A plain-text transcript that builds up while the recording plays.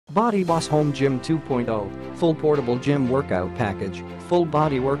BodyBoss Home Gym 2.0, full portable gym workout package, full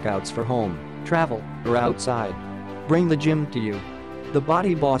body workouts for home, travel, or outside. Bring the gym to you. The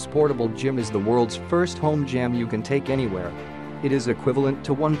BodyBoss Portable Gym is the world's first home gym you can take anywhere. It is equivalent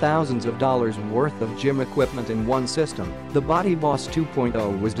to thousands of dollars worth of gym equipment in one system. The BodyBoss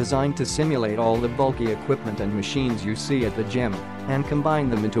 2.0 was designed to simulate all the bulky equipment and machines you see at the gym and combine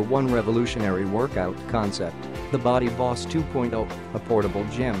them into one revolutionary workout concept. The BodyBoss 2.0, a portable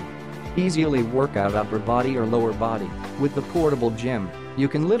gym. Easily work out upper body or lower body. With the portable gym, you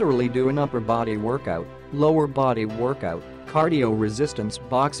can literally do an upper body workout, lower body workout, cardio resistance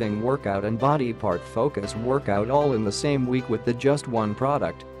boxing workout and body part focus workout all in the same week with just one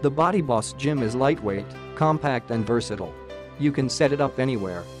product. The BodyBoss Gym is lightweight, compact and versatile. You can set it up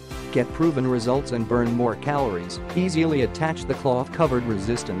anywhere. Get proven results and burn more calories. Easily attach the cloth-covered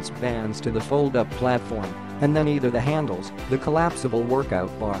resistance bands to the fold-up platform and then either the handles, the collapsible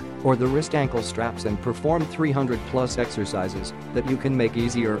workout bar, or the wrist ankle straps and perform 300+ exercises that you can make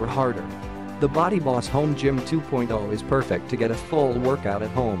easier or harder. The BodyBoss Home Gym 2.0 is perfect to get a full workout at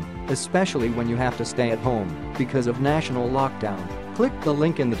home, especially when you have to stay at home because of national lockdown. Click the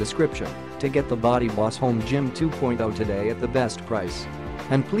link in the description to get the BodyBoss Home Gym 2.0 today at the best price.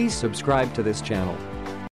 And please subscribe to this channel.